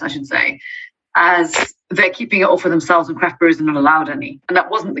beer press, I should say, as they're keeping it all for themselves and craft brewers are not allowed any. And that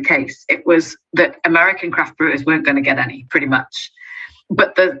wasn't the case. It was that American craft brewers weren't going to get any, pretty much.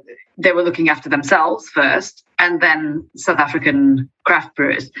 But they were looking after themselves first, and then South African craft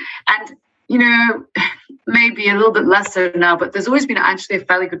brewers. And, maybe a little bit less so now, but there's always been actually a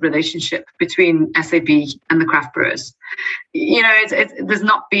fairly good relationship between SAB and the craft brewers. There's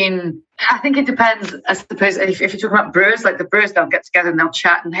not been, I think it depends, I suppose, if you're talking about brewers, the brewers, they'll get together and they'll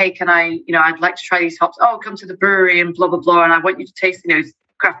chat and, hey, can I, I'd like to try these hops. Oh, come to the brewery and blah, blah, blah. And I want you to taste,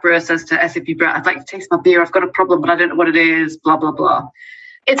 craft brewer says to SAB brewer, I'd like to taste my beer. I've got a problem, but I don't know what it is, blah, blah, blah.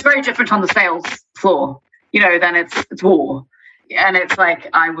 It's very different on the sales floor, then it's war. And it's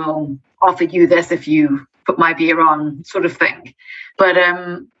I will offer you this if you put my beer on, sort of thing. But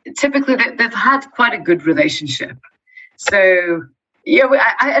typically they've had quite a good relationship. So, I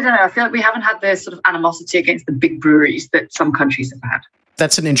don't know. I feel like we haven't had this sort of animosity against the big breweries that some countries have had.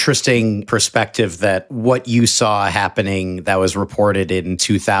 That's an interesting perspective, that what you saw happening that was reported in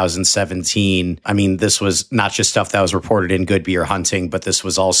 2017. I mean, this was not just stuff that was reported in Good Beer Hunting, but this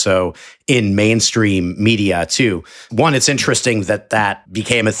was also in mainstream media too. One, it's interesting that that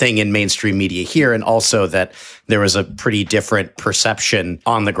became a thing in mainstream media here, and also that there was a pretty different perception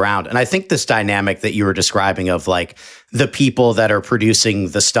on the ground. And I think this dynamic that you were describing of like the people that are producing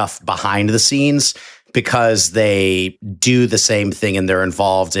the stuff behind the scenes, because they do the same thing and they're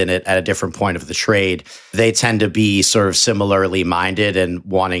involved in it at a different point of the trade, they tend to be sort of similarly minded and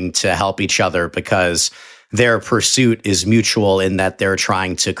wanting to help each other because their pursuit is mutual in that they're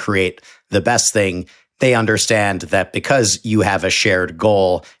trying to create the best thing. They understand that because you have a shared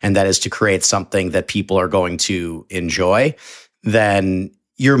goal, and that is to create something that people are going to enjoy, then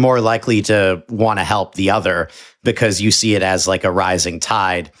you're more likely to want to help the other because you see it as like a rising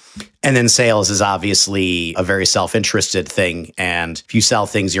tide. And then sales is obviously a very self-interested thing. And if you sell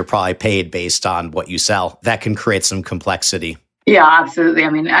things, you're probably paid based on what you sell. That can create some complexity. Yeah, absolutely. I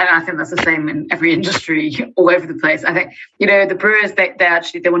mean, and I think that's the same in every industry all over the place. I think, the brewers, they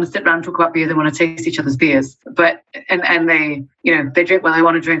want to sit around and talk about beer. They want to taste each other's beers, but, and they, they drink what they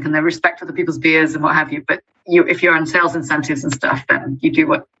want to drink and they respect other people's beers and what have you. But if you're on sales incentives and stuff, then you do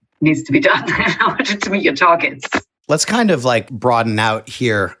what needs to be done in order to meet your targets. Let's kind of like broaden out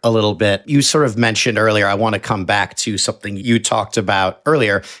here a little bit. You sort of mentioned earlier, I want to come back to something you talked about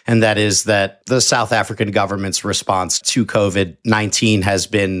earlier, and that is that the South African government's response to COVID-19 has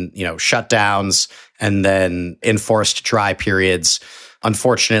been, shutdowns and then enforced dry periods.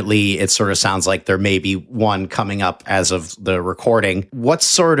 Unfortunately, it sort of sounds like there may be one coming up as of the recording. What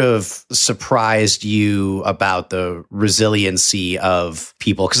sort of surprised you about the resiliency of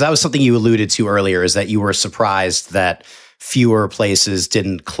people? Because that was something you alluded to earlier, is that you were surprised that fewer places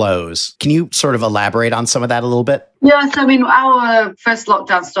didn't close. Can you sort of elaborate on some of that a little bit? Yes, I mean, our first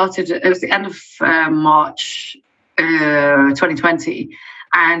lockdown started, it was the end of March 2020,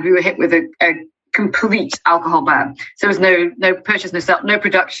 and we were hit with a complete alcohol ban. So there was no purchase, no sale, no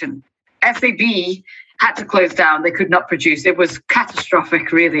production. FAB had to close down. They could not produce. It was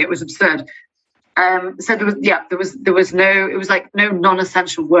catastrophic, really. It was absurd. So there was no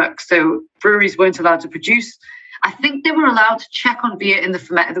non-essential work. So breweries weren't allowed to produce. I think they were allowed to check on beer in the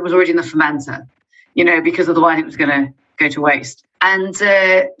ferment that was already in the fermenter, because otherwise it was going to go to waste. And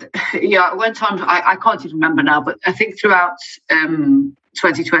it went on. I can't even remember now, but I think throughout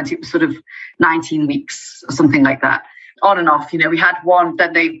 2020, it was sort of 19 weeks or something like that, on and off. We had one,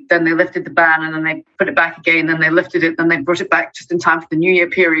 then they lifted the ban, and then they put it back again, then they lifted it, then they brought it back just in time for the New Year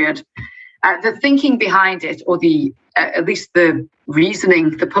period. The thinking behind it, or at least the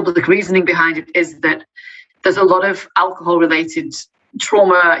reasoning, the public reasoning behind it, is that there's a lot of alcohol-related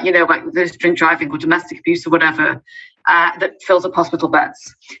trauma, like there's drink driving or domestic abuse or whatever, that fills up hospital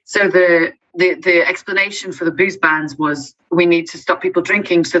beds. So the explanation for the booze bans was, we need to stop people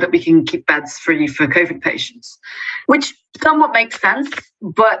drinking so that we can keep beds free for COVID patients, which somewhat makes sense.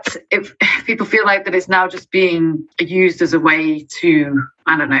 But if people feel like that it's now just being used as a way to,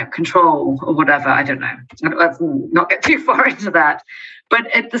 control or whatever, I don't know. Let's not get too far into that. But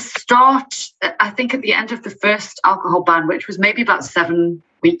at the start, I think at the end of the first alcohol ban, which was maybe about 7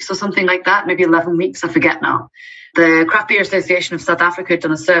 weeks or something like that, maybe 11 weeks, I forget now, the Craft Beer Association of South Africa had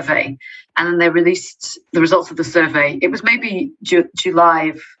done a survey, and then they released the results of the survey. It was maybe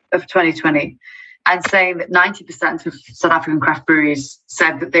July of 2020, and saying that 90% of South African craft breweries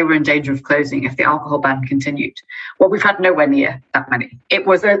said that they were in danger of closing if the alcohol ban continued. Well, we've had nowhere near that many. It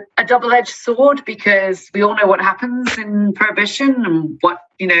was a double-edged sword, because we all know what happens in Prohibition, and what,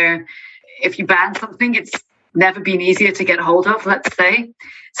 if you ban something, it's never been easier to get hold of, let's say.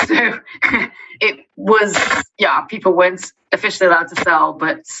 So it was, people weren't officially allowed to sell,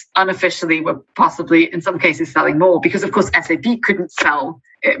 but unofficially were possibly in some cases selling more, because of course SAB couldn't sell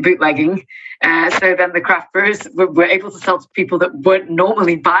bootlegging. So then the craft brewers were able to sell to people that weren't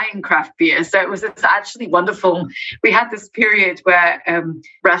normally buying craft beer. So it's actually wonderful. We had this period where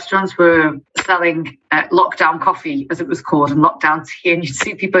restaurants were selling lockdown coffee, as it was called, and lockdown tea. And you'd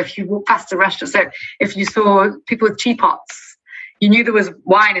see people, if you walk past a restaurant, so if you saw people with teapots, you knew there was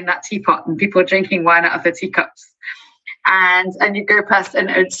wine in that teapot, and people were drinking wine out of their teacups. And you go past,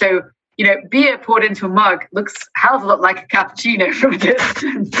 and so, beer poured into a mug looks a hell of a lot like a cappuccino from a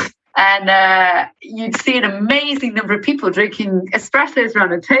distance. And you'd see an amazing number of people drinking espressos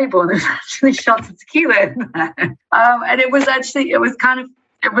around a table, and there's actually shots of tequila in there. And it was kind of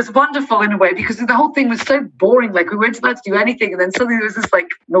it was wonderful in a way because the whole thing was so boring. Like we weren't allowed to do anything. And then suddenly there was this like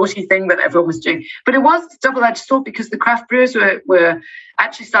naughty thing that everyone was doing. But it was a double-edged sword because the craft brewers were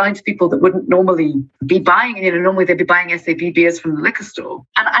actually selling to people that wouldn't normally be buying. You know, normally they'd be buying SAB beers from the liquor store.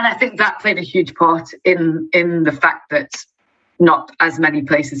 And I think that played a huge part in the fact that not as many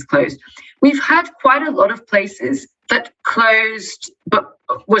places closed. We've had quite a lot of places that closed but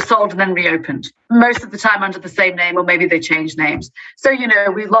were sold and then reopened, most of the time under the same name, or maybe they changed names. So, you know,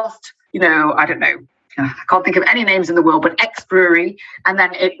 we lost, you know, I don't know, I can't think of any names in the world, but X Brewery, and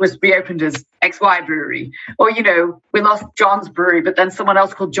then it was reopened as XY Brewery. Or, you know, we lost John's Brewery, but then someone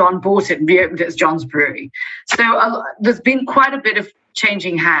else called John bought it and reopened it as John's Brewery. So there's been quite a bit of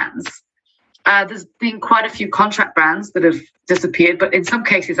changing hands. There's been quite a few contract brands that have disappeared, but in some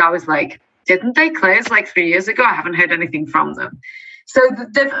cases I was like, didn't they close like 3 years ago? I haven't heard anything from them. So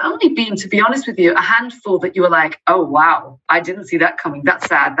there've only been, to be honest with you, a handful that you were like, oh, wow, I didn't see that coming. That's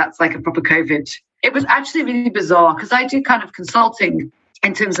sad. That's like a proper COVID. It was actually really bizarre because I do kind of consulting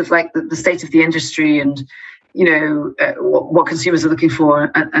in terms of like the state of the industry and, you know, what consumers are looking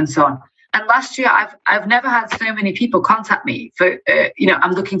for and so on. And last year, I've never had so many people contact me for, you know,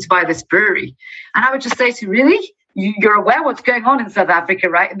 I'm looking to buy this brewery. And I would just say to really? You're aware what's going on in South Africa,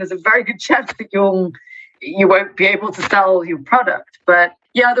 right? And there's a very good chance that you won't be able to sell your product. But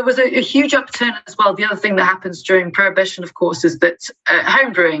yeah, there was a huge upturn as well. The other thing that happens during Prohibition, of course, is that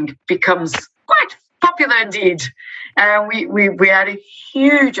home brewing becomes quite popular indeed. We had a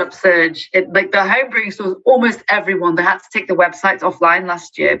huge upsurge. Like the home brewing stores, almost everyone, they had to take the websites offline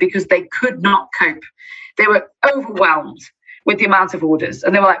last year because they could not cope. They were overwhelmed with the amount of orders.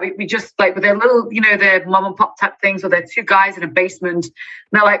 And they were like, we just like with their little, you know, their mom and pop type things, or their two guys in a basement. And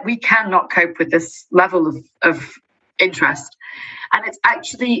they're like, we cannot cope with this level of interest. And it's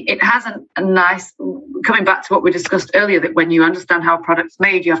actually, it has a nice, coming back to what we discussed earlier, that when you understand how a product's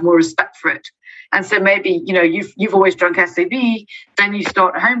made, you have more respect for it. And so maybe, you know, you've always drunk SAB, then you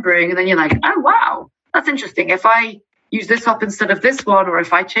start home brewing, and then you're like, oh, wow, that's interesting. If I use this hop instead of this one, or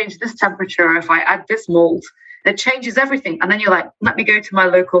if I change this temperature, or if I add this malt, it changes everything. And then you're like, let me go to my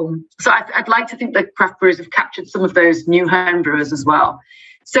local. So I'd like to think that craft brewers have captured some of those new home brewers as well.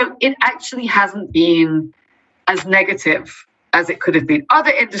 So it actually hasn't been as negative as it could have been.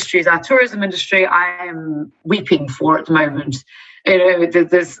 Other industries, our tourism industry, I am weeping for at the moment. You know,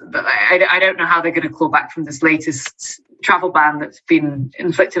 I don't know how they're going to claw back from this latest travel ban that's been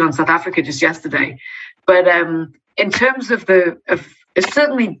inflicted on South Africa just yesterday. But in terms of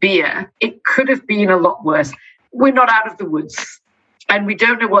certainly beer, it could have been a lot worse. We're not out of the woods, and we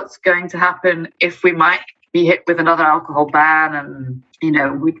don't know what's going to happen if we might be hit with another alcohol ban, and you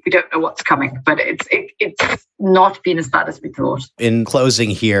know, we don't know what's coming, but it's not been as bad as we thought. In closing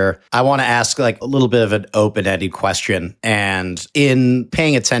here, I want to ask like a little bit of an open-ended question. And in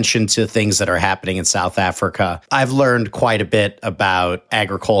paying attention to things that are happening in South Africa, I've learned quite a bit about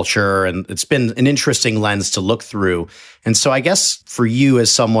agriculture, and it's been an interesting lens to look through. And so I guess for you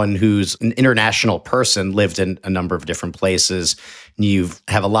as someone who's an international person, lived in a number of different places, you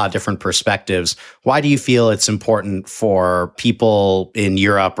have a lot of different perspectives. Why do you feel it's important for people in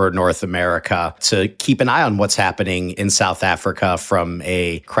Europe or North America to keep an eye on what's happening in South Africa from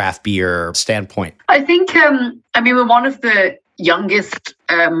a craft beer standpoint? I think, we're one of the youngest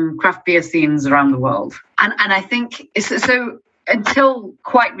craft beer scenes around the world. And I think so. Until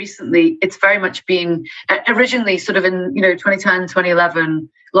quite recently, it's very much been originally sort of in 2010, 2011.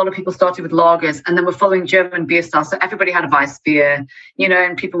 A lot of people started with lagers, and then we're following German beer style. So everybody had a Weiss beer,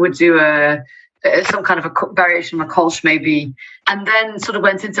 and people would do some kind of a variation of a Kolsch maybe, and then sort of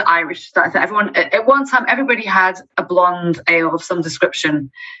went into Irish style. So everyone at one time, everybody had a blonde ale of some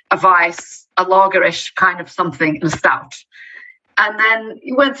description, a Weiss, a lagerish kind of something, and a stout. And then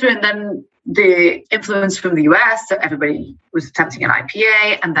you went through, and then the influence from the US, so everybody was attempting an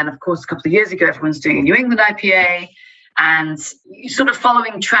IPA. And then, of course, a couple of years ago, everyone's doing a New England IPA, and sort of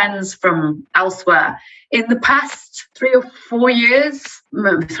following trends from elsewhere. In the past 3 or 4 years,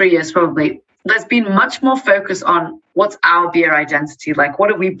 3 years probably, there's been much more focus on what's our beer identity, like what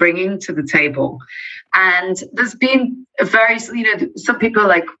are we bringing to the table? And there's been a very, some people are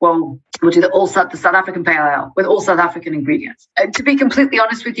like, well, we'll do the South African Pale Ale with all South African ingredients. To be completely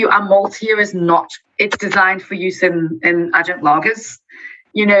honest with you, our malt here is not, it's designed for use in adjunct lagers,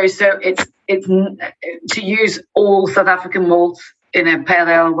 so it's to use all South African malt in a pale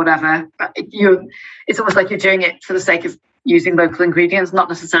ale or whatever. It's almost like you're doing it for the sake of using local ingredients, not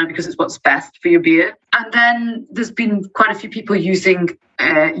necessarily because it's what's best for your beer. And then there's been quite a few people using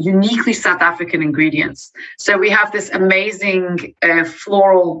uniquely South African ingredients. So we have this amazing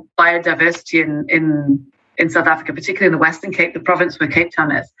floral biodiversity in in South Africa, particularly in the Western Cape, the province where Cape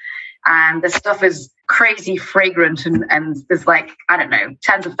Town is. And the stuff is crazy fragrant, and there's like, I don't know,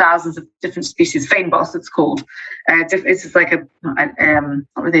 tens of thousands of different species. Fynbos, it's called. It's just like not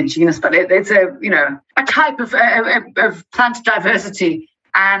really a genus, but it's a type of plant diversity.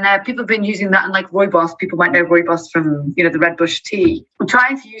 And people have been using that, and like rooibos, people might know rooibos from, the red bush tea. I'm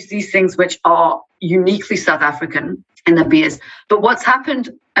trying to use these things which are uniquely South African in the beers. But what's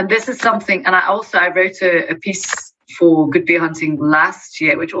happened, and this is something, and I wrote a piece for Good Beer Hunting last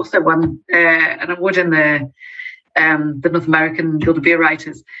year, which also won an award in the North American Guild of Beer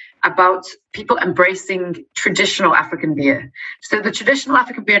Writers, about people embracing traditional African beer. So the traditional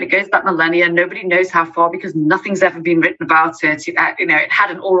African beer, it goes back millennia. Nobody knows how far because nothing's ever been written about it. It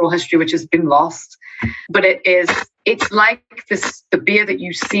had an oral history which has been lost, but it's like the beer that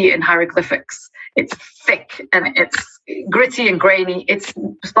you see in hieroglyphics. It's thick and it's gritty and grainy. It's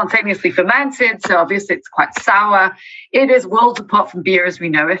spontaneously fermented, so obviously it's quite sour. It is worlds apart from beer as we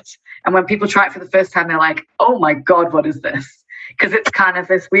know it. And when people try it for the first time, they're like, oh my God, what is this? Because it's kind of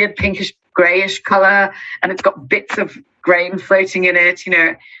this weird pinkish grayish color, and it's got bits of grain floating in it,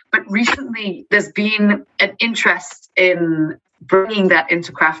 But recently there's been an interest in bringing that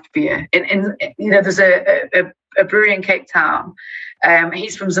into craft beer. There's a brewery in Cape Town.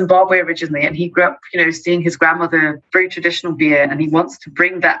 He's from Zimbabwe originally, and he grew up, seeing his grandmother brew traditional beer, and he wants to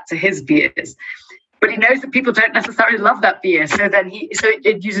bring that to his beers. But he knows that people don't necessarily love that beer, so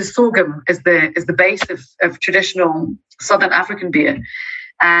it uses sorghum as the base of traditional Southern African beer,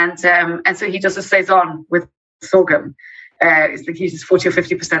 and so he does a saison with sorghum. He uses 40 or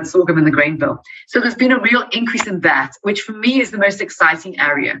 50% sorghum in the grain bill. So there's been a real increase in that, which for me is the most exciting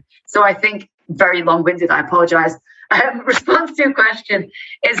area. So I think, very long-winded, I apologize. Response to your question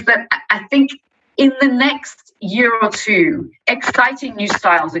is that I think in the next year or two, exciting new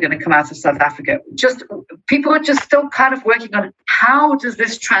styles are going to come out of South Africa. People are just still kind of working on how does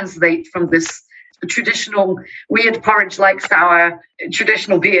this translate from this traditional weird porridge-like sour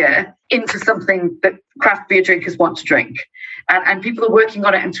traditional beer into something that craft beer drinkers want to drink. And people are working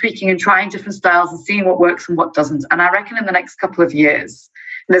on it and tweaking and trying different styles and seeing what works and what doesn't. And I reckon in the next couple of years,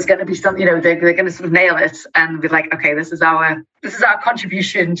 there's going to be some, they're going to sort of nail it and be like, okay, this is our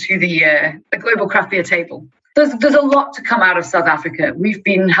contribution to the global craft beer table. There's a lot to come out of South Africa. We've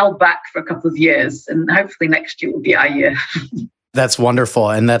been held back for a couple of years, and hopefully next year will be our year. That's wonderful.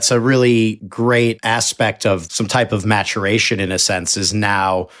 And that's a really great aspect of some type of maturation, in a sense, is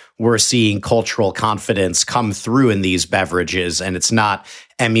now we're seeing cultural confidence come through in these beverages, and it's not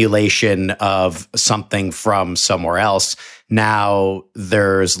emulation of something from somewhere else. Now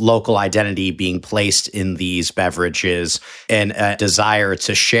there's local identity being placed in these beverages and a desire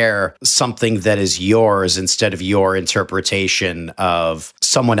to share something that is yours instead of your interpretation of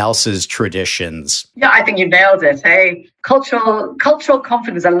someone else's traditions. Yeah, I think you nailed it. Hey, cultural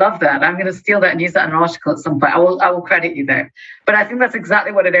confidence. I love that. I'm going to steal that and use that in an article at some point. I will credit you there. But I think that's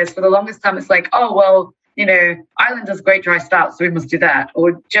exactly what it is. For the longest time, it's like, oh, well, Ireland does great dry stouts, so we must do that.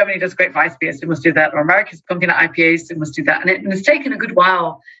 Or Germany does great Weiss beers, so we must do that. Or America's pumping out IPAs, so we must do that. And it's taken a good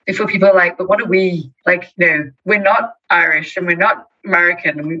while before people are like, but what are we? Like, we're not Irish and we're not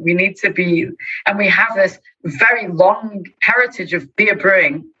American, and we need to be, and we have this very long heritage of beer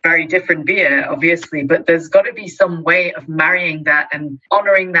brewing, very different beer, obviously, but there's got to be some way of marrying that and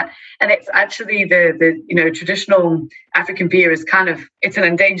honoring that. And it's actually the traditional African beer is it's an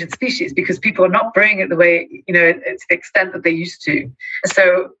endangered species because people are not brewing it the way, to the extent that they used to.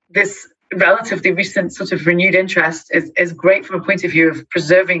 So this relatively recent sort of renewed interest is great from a point of view of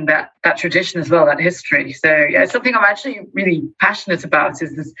preserving that tradition as well, that history. So yeah, it's something I'm actually really passionate about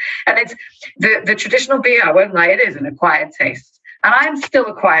is this. And it's the traditional beer, I won't lie, it is an acquired taste. And I'm still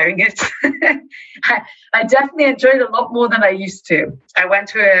acquiring it. I definitely enjoy it a lot more than I used to. I went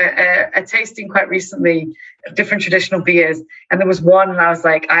to a tasting quite recently of different traditional beers, and there was one and I was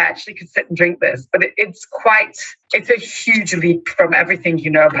like, I actually could sit and drink this. But it's a huge leap from everything you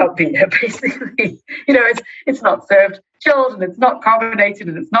know about beer, basically. It's not served chilled, and it's not carbonated,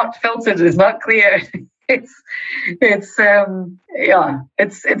 and it's not filtered, and it's not clear. It's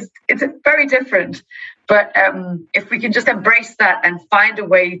very different. But if we can just embrace that and find a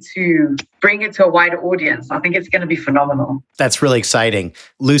way to bring it to a wider audience, I think it's going to be phenomenal. That's really exciting.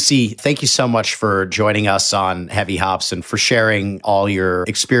 Lucy, thank you so much for joining us on Heavy Hops and for sharing all your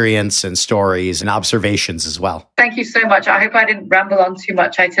experience and stories and observations as well. Thank you so much. I hope I didn't ramble on too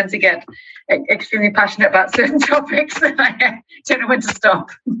much. I tend to get extremely passionate about certain topics and I don't know when to stop.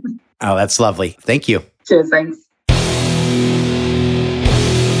 Oh, that's lovely. Thank you. Cheers. Thanks.